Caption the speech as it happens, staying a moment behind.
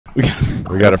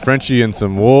We got a Frenchie and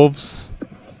some wolves.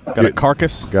 Got a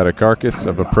carcass. Got a carcass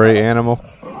of a prey animal.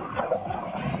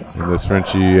 And this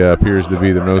Frenchie appears to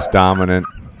be the most dominant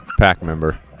pack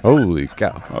member. Holy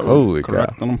cow. Oh, holy cow.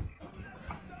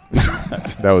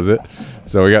 That was it.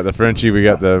 So we got the Frenchie, we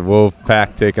got the wolf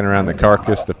pack taking around the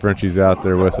carcass. The Frenchie's out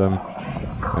there with them.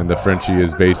 And the Frenchie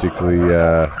is basically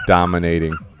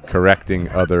dominating, correcting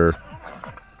other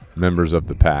members of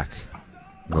the pack.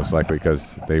 Most likely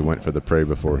because they went for the prey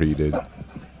before he did.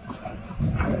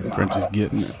 Frenchie's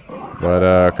getting it. But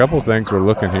a couple things we're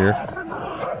looking here.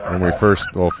 When we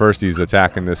first he's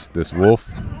attacking this wolf.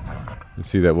 You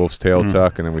see that wolf's tail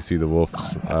tuck, and then we see the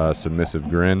wolf's submissive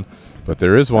grin. But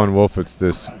there is one wolf. It's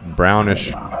this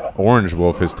brownish orange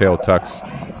wolf. His tail tucks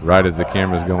right as the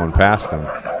camera's going past him.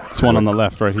 This one on the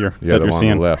left right here. Yeah, the one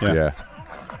seeing. on the left, yeah.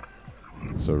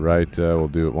 So we'll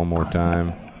do it one more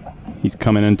time. He's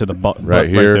coming into the butt right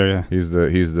here. Right there, yeah.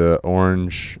 He's the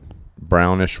orange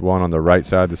brownish one on the right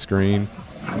side of the screen.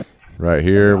 Right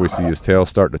here, we see his tail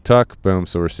start to tuck. Boom,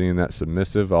 so we're seeing that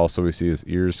submissive. Also, we see his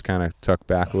ears kind of tuck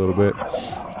back a little bit.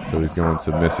 So he's going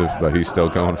submissive, but he's still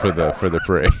going for the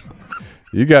prey.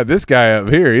 You got this guy up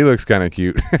here. He looks kind of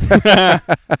cute.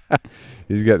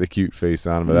 He's got the cute face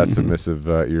on him, but that submissive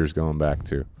ears going back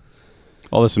too.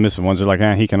 All the submissive ones are like,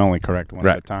 he can only correct one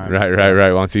at a time.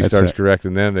 Right. Once he starts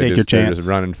correcting them, they're just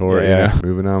running for it. Yeah.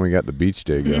 Moving on, we got the beach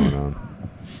day going on.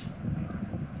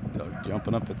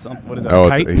 Jumping up at something. What is that? Oh,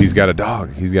 he's got a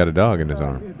dog. He's got a dog in his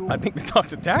arm. I think the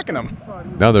dog's attacking him.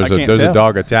 No, there's a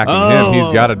dog attacking him. He's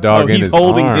got a dog in his arm. He's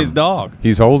holding his dog.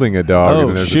 He's holding a dog,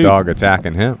 and there's a dog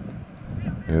attacking him.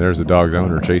 And there's the dog's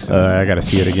owner chasing him. I got to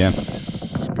see it again.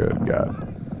 Good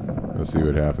God. Let's see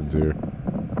what happens here.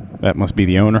 That must be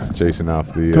the owner. Chasing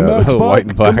off the white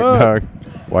and black dog.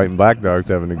 White and black dog's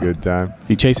having a good time. Is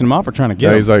he chasing him off or trying to get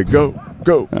him? He's like, go.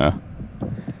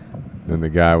 Then the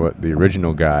guy, the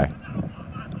original guy,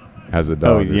 has a dog.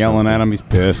 Oh, he's yelling at him. He's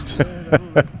pissed.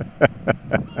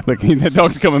 Look, the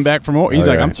dog's coming back for more. He's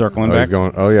like, I'm circling back.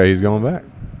 He's going back.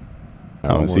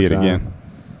 I want to see it again.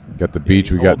 Got the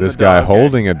beach. We got this guy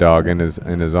holding a dog in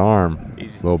his arm.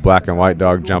 Little black and white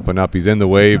dog jumping up. He's in the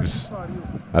waves.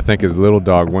 I think his little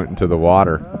dog went into the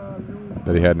water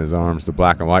that he had in his arms. The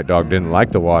black and white dog didn't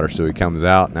like the water, so he comes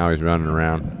out. Now he's running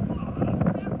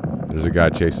around. There's a guy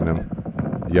chasing him,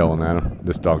 yelling at him.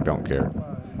 This dog don't care.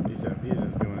 He's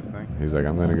just doing his thing. He's like,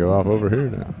 I'm going to go off over here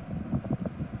now.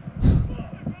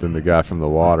 Then the guy from the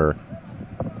water.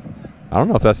 I don't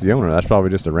know if that's the owner. That's probably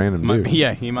just a random dude.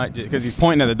 Yeah, he might, because he's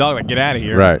pointing at the dog like, get out of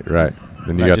here. Right.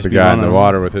 Then you got the guy in the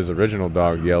water with his original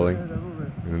dog yelling.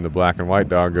 And then the black and white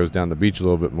dog goes down the beach a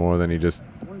little bit more. Then he just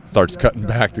starts cutting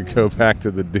back to go back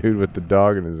to the dude with the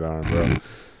dog in his arm, bro.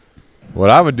 What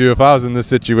I would do if I was in this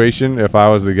situation, if I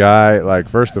was the guy, like,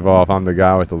 first of all, if I'm the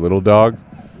guy with the little dog,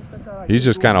 he's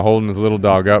just kind of holding his little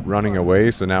dog up, running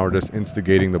away. So now we're just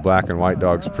instigating the black and white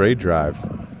dog's prey drive.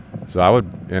 So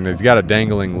and he's got a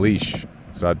dangling leash.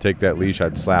 So I'd take that leash,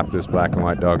 I'd slap this black and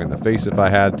white dog in the face if I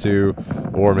had to,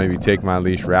 or maybe take my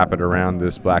leash, wrap it around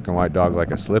this black and white dog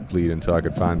like a slip lead until I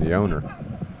could find the owner.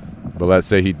 But let's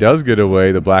say he does get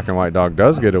away, the black and white dog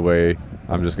does get away,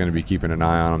 I'm just going to be keeping an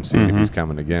eye on him, seeing if he's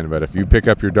coming again. But if you pick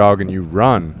up your dog and you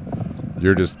run,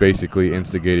 you're just basically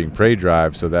instigating prey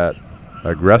drive, so that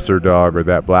aggressor dog, or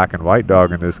that black and white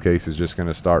dog in this case, is just going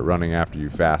to start running after you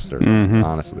faster,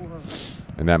 honestly.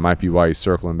 And that might be why he's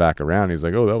circling back around. He's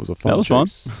like, oh, that was a fun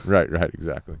chase. Right,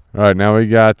 exactly. All right, now we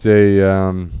got a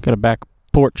got a back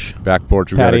porch. We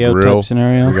patio got a grill. Type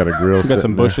scenario. We got a grill. We got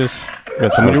some bushes. We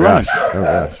got somebody running. Oh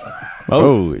gosh.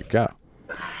 Holy cow.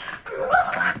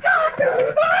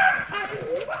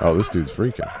 Oh, this dude's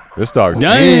freaking. This dog's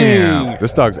amped.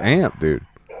 This dog's amped, dude.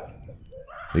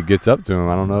 He gets up to him.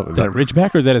 I don't know. Is that a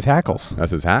Ridgeback or is that his hackles?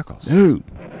 That's his hackles. Dude.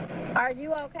 Are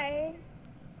you okay?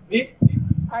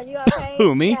 Are you okay?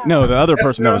 Who, me? Yeah. No, the other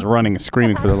person that was running and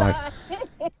screaming for their life.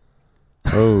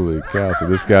 Holy cow. So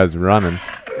this guy's running.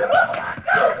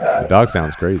 The dog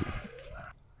sounds crazy.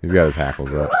 He's got his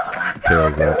hackles up,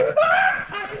 tails up.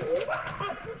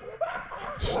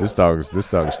 This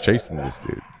dog's chasing this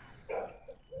dude.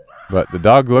 But the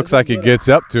dog looks like he gets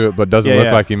up to it, but doesn't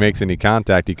look like he makes any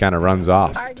contact. He kind of runs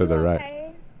off to the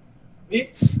right.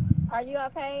 Are you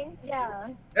okay? Yeah.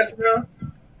 Yes, ma'am.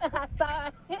 I saw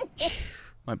it.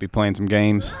 Might be playing some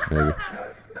games. Maybe.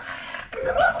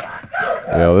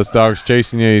 Yeah, this dog's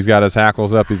chasing you. He's got his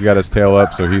hackles up. He's got his tail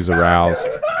up, so he's aroused.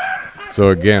 So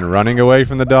again, running away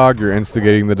from the dog, you're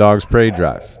instigating the dog's prey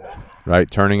drive, right?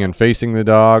 Turning and facing the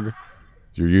dog,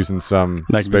 you're using some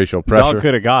spatial pressure. The dog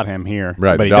could have got him here,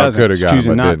 right? But the dog could have got him,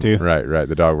 choosing but not didn't. to. Right.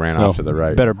 The dog ran off to the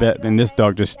right. Better bet, and this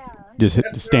dog just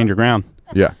stand your ground.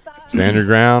 Yeah. Stand your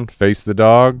ground, face the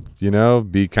dog, you know,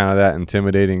 be kind of that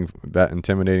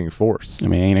intimidating force. I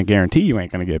mean, ain't a guarantee you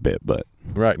ain't going to get bit, but.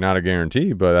 Right, not a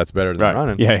guarantee, but that's better than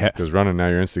running. Yeah. Because running, now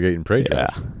you're instigating prey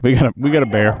traps. Yeah. We got a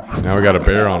bear. Now we got a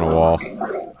bear on a wall.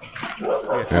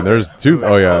 And there's two.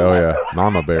 Oh, yeah.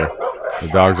 Mama bear. The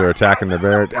dogs are attacking the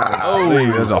bear. Golly,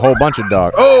 there's a whole bunch of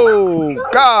dogs. Oh,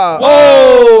 God.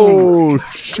 Oh,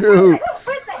 shoot.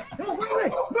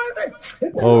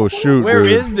 Oh, shoot, Where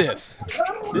dude. is this?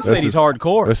 This lady's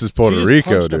hardcore. This is Puerto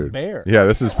Rico, dude. A bear. Yeah,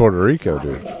 this is Puerto Rico,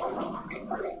 dude.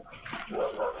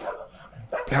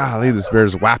 Golly, this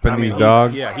bear's whapping these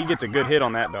dogs. He gets a good hit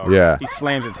on that dog. Yeah. He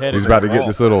slams its head. He's about to get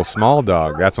this little small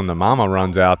dog. That's when the mama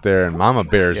runs out there, and mama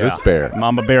bears this bear.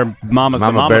 Mama bear. Mama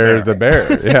bear is the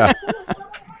bear. Yeah.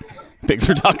 Picks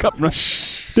her dog up and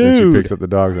runs. Dude. She picks up the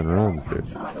dogs and runs, dude.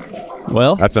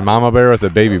 Well, that's a mama bear with a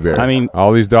baby bear. I mean,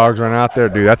 all these dogs run out there,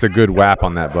 dude. That's a good whap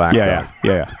on that black dog.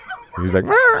 Yeah. He's like,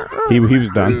 he was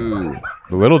done. Dude.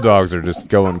 The little dogs are just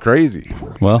going crazy.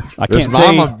 Well, I can't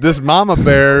say this mama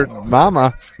bear,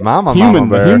 mama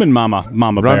bear, human mama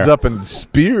runs bear. up and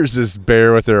spears this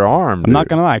bear with her arm. I'm not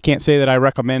gonna lie, I can't say that I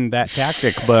recommend that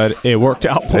tactic, but it worked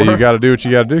out for her. You got to do what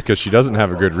you got to do because she doesn't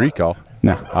have a good recall.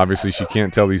 No, obviously she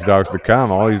can't tell these dogs to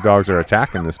come. All these dogs are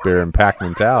attacking this bear in pack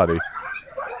mentality.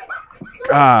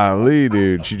 Golly,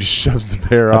 dude, she just shoves the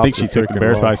bear off. I think she took the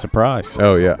bears by surprise.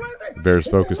 Oh yeah, bear's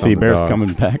focused on the bear's dogs.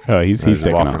 Coming back. Oh, he's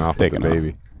taking off. Taking off.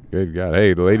 Baby. Good God.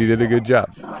 Hey, the lady did a good job.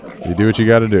 You do what you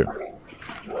got to do.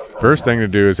 First thing to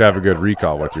do is have a good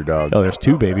recall with your dog. Oh, there's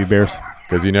two baby bears.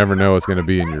 Because you never know what's going to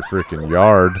be in your freaking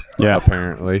yard,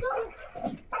 apparently.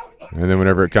 And then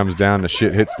whenever it comes down to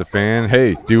shit hits the fan,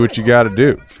 hey, do what you got to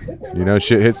do. You know,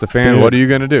 shit hits the fan, what are you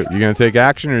going to do? You going to take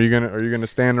action or are you going to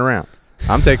stand around?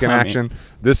 I'm taking action.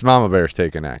 This mama bear's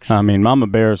taking action. I mean, mama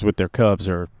bears with their cubs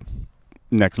are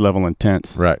next level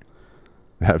intense. Right.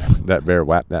 That bear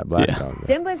whapped that black dog.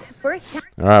 Simba's first time.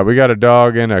 All right, we got a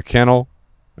dog in a kennel,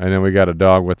 and then we got a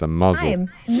dog with a muzzle. I'm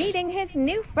meeting his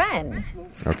new friend.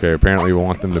 Okay, apparently we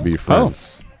want them to be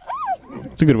friends.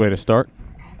 It's a good way to start.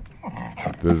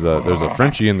 There's a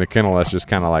Frenchie in the kennel that's just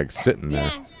kind of like sitting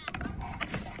there.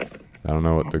 I don't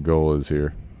know what the goal is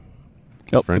here.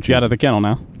 Oh, it's out of the kennel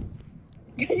now.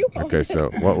 Okay,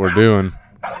 so what we're doing.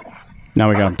 Now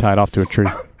we got him tied off to a tree.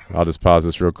 I'll just pause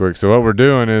this real quick. So what we're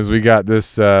doing is we got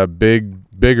this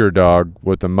bigger dog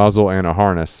with a muzzle and a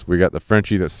harness. We got the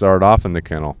Frenchie that started off in the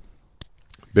kennel.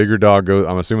 Bigger dog goes.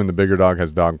 I'm assuming the bigger dog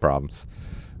has dog problems.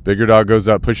 Bigger dog goes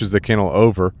up, pushes the kennel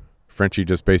over. Frenchie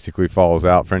just basically falls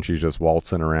out. Frenchie's just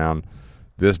waltzing around.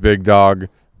 This big dog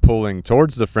pulling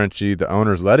towards the Frenchie. The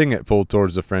owner's letting it pull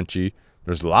towards the Frenchie.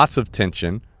 There's lots of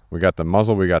tension. We got the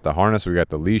muzzle. We got the harness. We got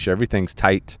the leash. Everything's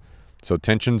tight. So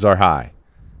tensions are high.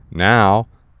 Now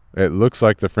it looks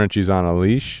like the Frenchie's on a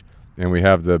leash, and we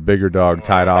have the bigger dog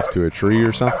tied off to a tree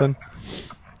or something.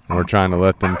 And we're trying to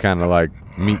let them kind of like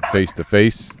meet face to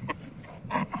face.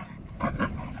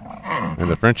 And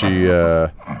the Frenchie,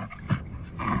 the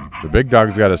big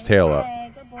dog's got his tail up.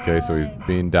 Okay, so he's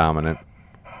being dominant.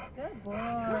 Good boy.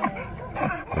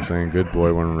 We're saying good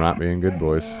boy when we're not being good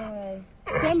boys.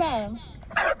 Simba.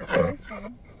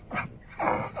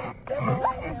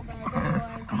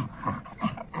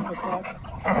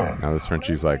 Now this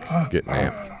Frenchie's like getting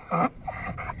amped.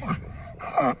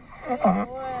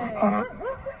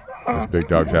 This big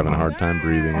dog's having a hard time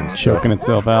breathing and choking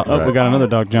itself out. Oh, we got another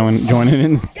dog joining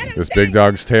in. This big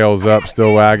dog's tail's up,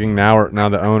 still wagging. Now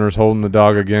the owner's holding the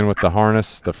dog again with the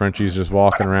harness. The Frenchie's just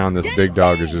walking around. This big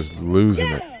dog is just losing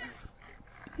it.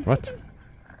 What?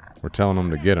 We're telling them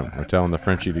to get him. We're telling the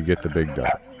Frenchie to get the big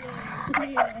dog.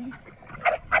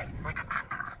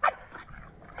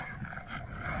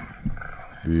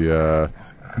 The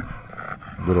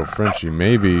little Frenchie,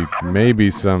 maybe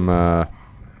some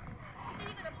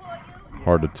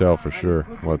hard to tell for sure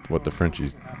what the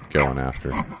Frenchie's going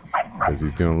after, because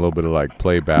he's doing a little bit of like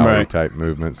play Bowery type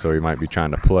movement, so he might be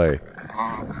trying to play.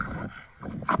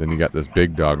 Then you got this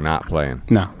big dog not playing.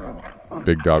 No.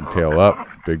 Big dog tail up,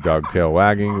 big dog tail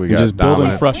wagging. We got just dominant.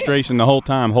 Building frustration the whole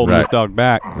time, holding this dog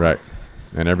back. Right.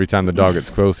 And every time the dog gets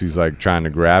close, he's like trying to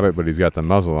grab it, but he's got the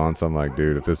muzzle on. So I'm like,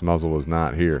 dude, if this muzzle was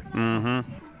not here.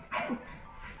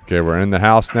 Okay, we're in the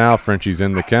house now. Frenchie's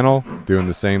in the kennel, doing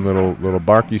the same little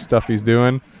barky stuff he's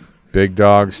doing. Big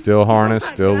dog, still harness,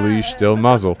 still leash, still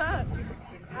muzzle.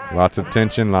 Lots of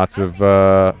tension, lots of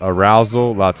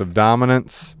arousal, lots of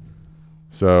dominance.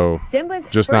 So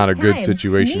just not a good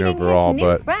situation overall,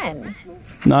 but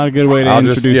not a good way to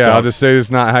introduce dogs. I'll just say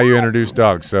it's not how you introduce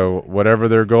dogs. So whatever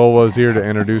their goal was here to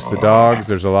introduce the dogs,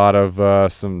 there's a lot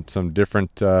of some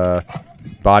different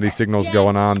body signals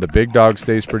going on. The big dog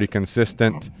stays pretty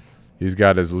consistent. He's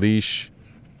got his leash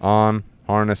on,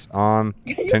 harness on,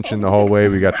 tension the whole way.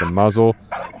 We got the muzzle,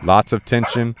 lots of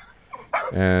tension.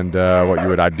 And what you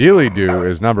would ideally do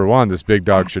is, number one, this big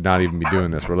dog should not even be doing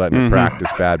this. We're letting it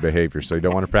practice bad behavior. So you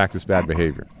don't want to practice bad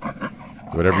behavior.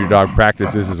 So whatever your dog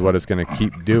practices is what it's going to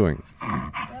keep doing.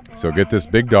 So get this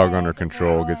big dog under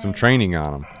control. Get some training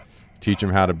on him. Teach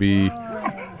him how to be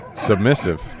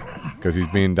submissive, because he's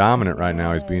being dominant right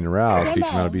now. He's being aroused. Teach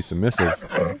him how to be submissive.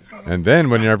 And then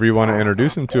whenever you want to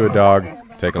introduce him to a dog,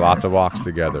 take lots of walks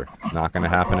together. Not going to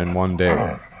happen in one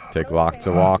day. Take lots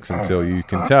of walks until you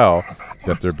can tell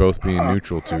that they're both being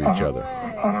neutral to each other.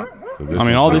 So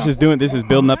this is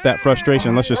building up that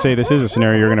frustration. Let's just say this is a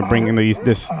scenario you're going to bring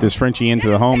this Frenchie into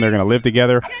the home. They're going to live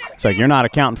together. It's like you're not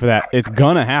accounting for that. It's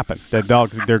going to happen. That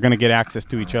dogs, they're going to get access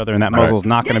to each other, and that muzzle's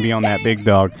not going to be on that big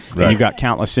dog. Right. And you've got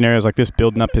countless scenarios like this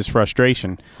building up his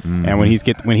frustration. And when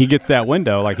he gets that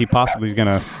window, like he possibly is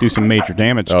going to do some major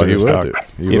damage to this dog,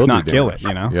 if not kill it.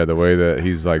 You know? Yeah, the way that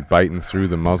he's like biting through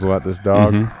the muzzle at this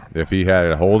dog. If he had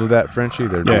a hold of that Frenchie,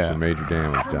 there'd be some major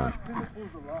damage done.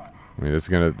 I mean,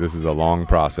 this is a long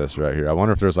process right here. I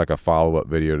wonder if there's like a follow-up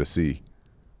video to see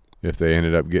if they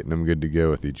ended up getting them good to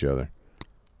go with each other.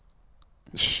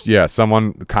 Yeah,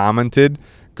 someone commented,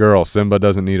 "Girl, Simba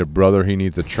doesn't need a brother. He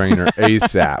needs a trainer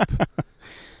ASAP."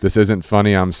 This isn't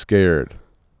funny. I'm scared.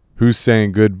 Who's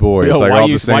saying good boy? Yo, it's like why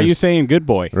are you saying good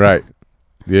boy? Right.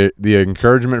 The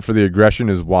encouragement for the aggression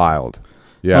is wild.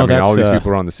 Yeah, I mean, all these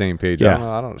people are on the same page. Yeah.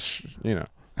 I don't, you know.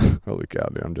 Holy cow,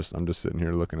 dude. I'm just sitting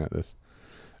here looking at this.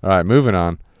 All right, moving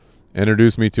on.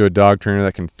 Introduce me to a dog trainer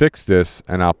that can fix this,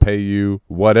 and I'll pay you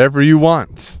whatever you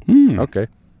want. Okay.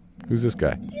 Who's this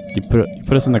guy? You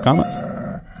put us in the comments.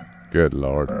 Good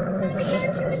Lord.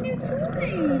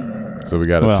 So we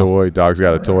got a toy. Dog's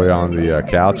got a toy on the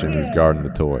couch, and he's guarding the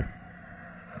toy.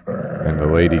 And the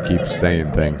lady keeps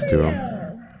saying things to him.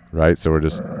 Right? So we're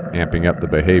just amping up the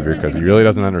behavior because he really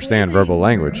doesn't understand verbal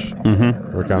language.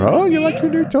 We're kind of, oh, you like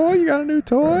your new toy? You got a new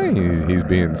toy? He's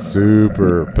being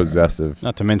super possessive.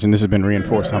 Not to mention, this has been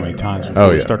reinforced how many times before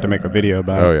we start to make a video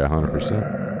about it. Oh, yeah,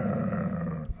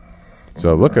 100%.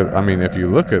 So if you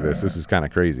look at this is kind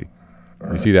of crazy.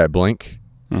 You see that blink?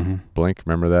 Blink,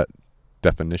 remember that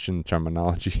definition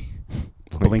terminology?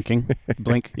 Blinking.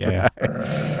 Blink, yeah.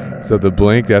 So the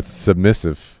blink, that's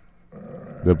submissive.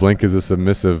 The blink is a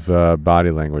submissive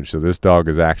body language. So this dog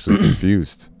is actually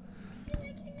confused.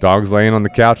 Dog's laying on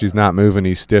the couch. He's not moving.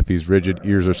 He's stiff. He's rigid.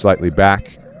 Ears are slightly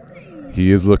back.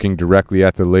 He is looking directly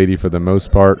at the lady for the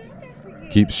most part.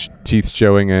 Keeps teeth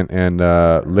showing and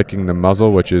licking the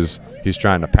muzzle, which is he's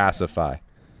trying to pacify,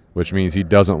 which means he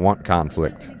doesn't want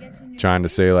conflict. Trying to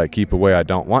say, like, keep away. I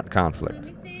don't want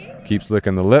conflict. Keeps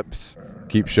licking the lips.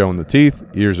 Keeps showing the teeth.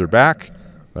 Ears are back.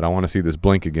 But I want to see this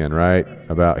blink again, right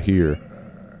about here.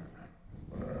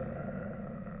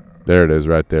 There it is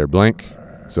right there. Blink.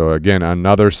 So, again,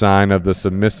 another sign of the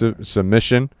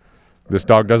submission. This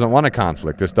dog doesn't want a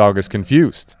conflict. This dog is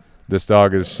confused. This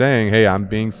dog is saying, hey, I'm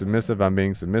being submissive. I'm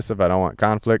being submissive. I don't want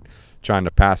conflict. Trying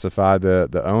to pacify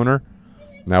the owner.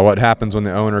 Now, what happens when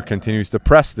the owner continues to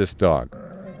press this dog?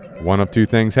 One of two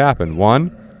things happen.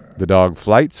 One, the dog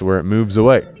flights where it moves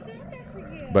away.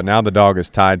 But now the dog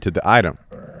is tied to the item,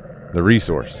 the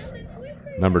resource.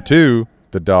 Number two,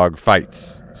 the dog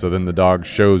fights. So then the dog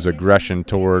shows aggression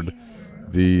toward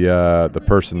the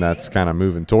person that's kind of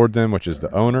moving toward them, which is the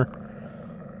owner.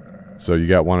 So you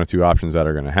got one or two options that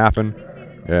are going to happen.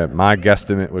 My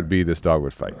guesstimate would be this dog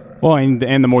would fight. Well, and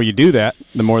the more you do that,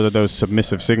 the more that those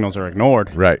submissive signals are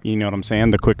ignored. Right. You know what I'm saying?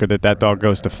 The quicker that dog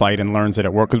goes to fight and learns that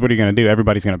it works. Because what are you going to do?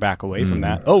 Everybody's going to back away from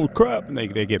that. Oh, crap. And they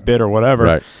get bit or whatever.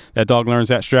 Right. That dog learns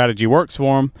that strategy works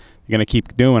for him. You're going to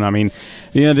keep doing. I mean,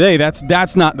 at the end of the day,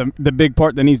 that's not the big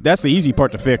part that needs. That's the easy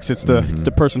part to fix. It's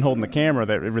the person holding the camera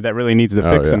that really needs the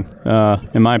fixing,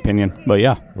 in my opinion. But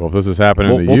yeah. Well, if this is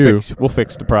happening to you, we'll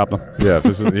fix the problem. Yeah. If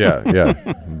this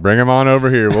is bring him on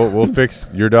over here. We'll fix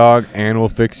your dog and we'll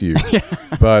fix you.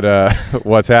 But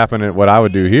what's happening? What I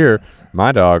would do here,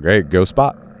 my dog, hey, go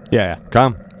spot. Yeah.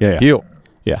 Come. Yeah. Heel.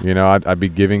 Yeah. You know, I'd be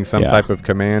giving some type of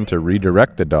command to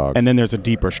redirect the dog. And then there's a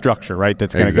deeper structure, right?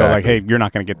 That's going to go like, hey, you're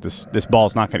not going to get this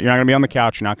ball's not going. You're not going to be on the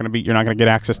couch. You're not going to get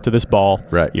access to this ball.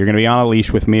 Right. You're going to be on a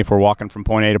leash with me if we're walking from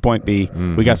point A to point B.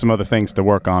 We got some other things to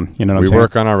work on. You know what I'm saying? We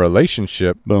work on our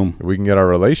relationship. Boom. If we can get our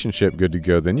relationship good to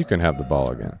go, then you can have the ball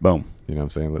again. Boom. You know what I'm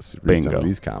saying? Let's read some of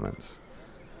these comments.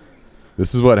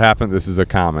 This is what happened. This is a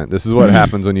comment. This is what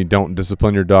happens when you don't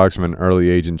discipline your dogs from an early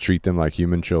age and treat them like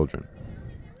human children.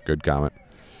 Good comment.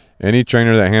 Any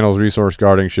trainer that handles resource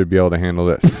guarding should be able to handle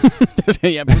this.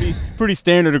 Yeah, pretty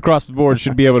standard across the board.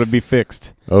 Should be able to be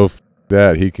fixed. Oh,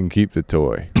 that. He can keep the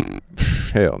toy.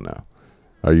 Hell no.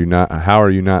 How are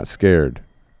you not scared?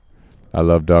 I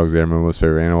love dogs. They're my most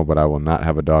favorite animal, but I will not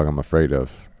have a dog I'm afraid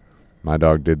of. My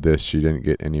dog did this. She didn't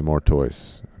get any more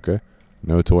toys. Okay.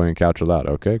 No toy and couch allowed.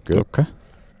 Okay, good. Okay.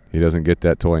 He doesn't get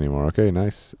that toy anymore. Okay,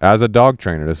 nice. As a dog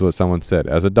trainer, this is what someone said.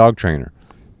 As a dog trainer,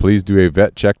 please do a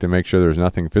vet check to make sure there's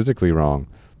nothing physically wrong.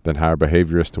 Then hire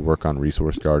behaviorists to work on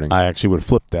resource guarding. I actually would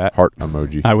flip that. Heart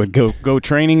emoji. I would go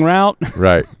training route.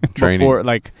 Right. Training. Before,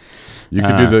 like, you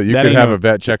could could have a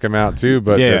vet check him out too,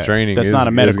 but the training that's is not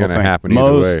a medical going to happen either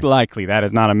Most way. likely, that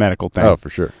is not a medical thing. Oh, for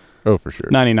sure.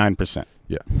 99%.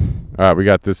 Yeah. All right, we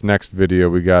got this next video.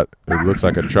 We got, it looks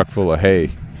like a truck full of hay.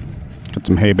 Got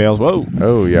some hay bales. Whoa.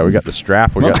 Oh, yeah, we got the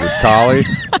strap. We got this collie.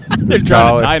 They're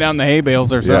trying to tie down the hay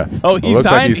bales or something. Yeah. Oh, he's looks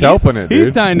tying. like he's helping it, dude. He's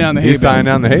tying down the hay bales. He's tying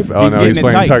down the hay bales. Oh, no, he's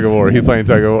playing tug of war. He's playing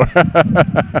tug of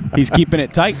war. He's keeping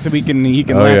it tight so he can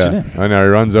latch it in. I know. He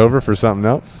runs over for something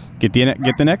else. Get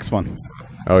the next one.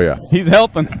 Oh, yeah. He's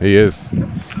helping. He is.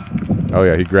 Oh,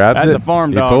 yeah, he grabs it. That's a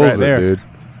farm dog pulls right there. dude.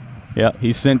 Yeah,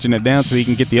 he's cinching it down so he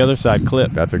can get the other side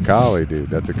clipped. That's a collie, dude.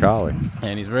 That's a collie.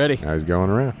 And he's ready. Now he's going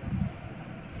around.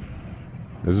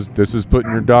 This is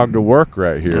putting your dog to work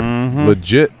right here.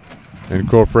 Legit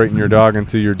incorporating your dog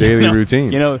into your daily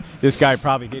routines. You know, this guy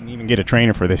probably didn't even get a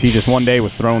trainer for this. He just one day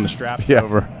was throwing the straps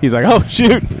over. He's like, oh,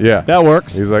 shoot. Yeah. That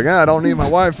works. He's like, I don't need my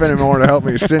wife anymore to help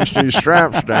me cinch these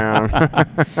straps down.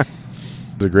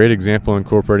 It's a great example of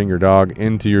incorporating your dog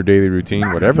into your daily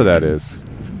routine, whatever that is.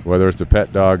 Whether it's a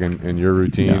pet dog in your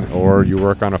routine or you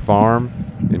work on a farm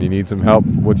and you need some help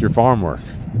with your farm work.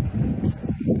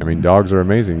 I mean, dogs are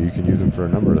amazing. You can use them for a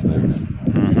number of things.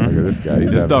 Look at this guy.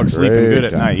 This dog's sleeping good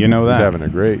at night. You know that. He's having a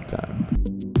great time.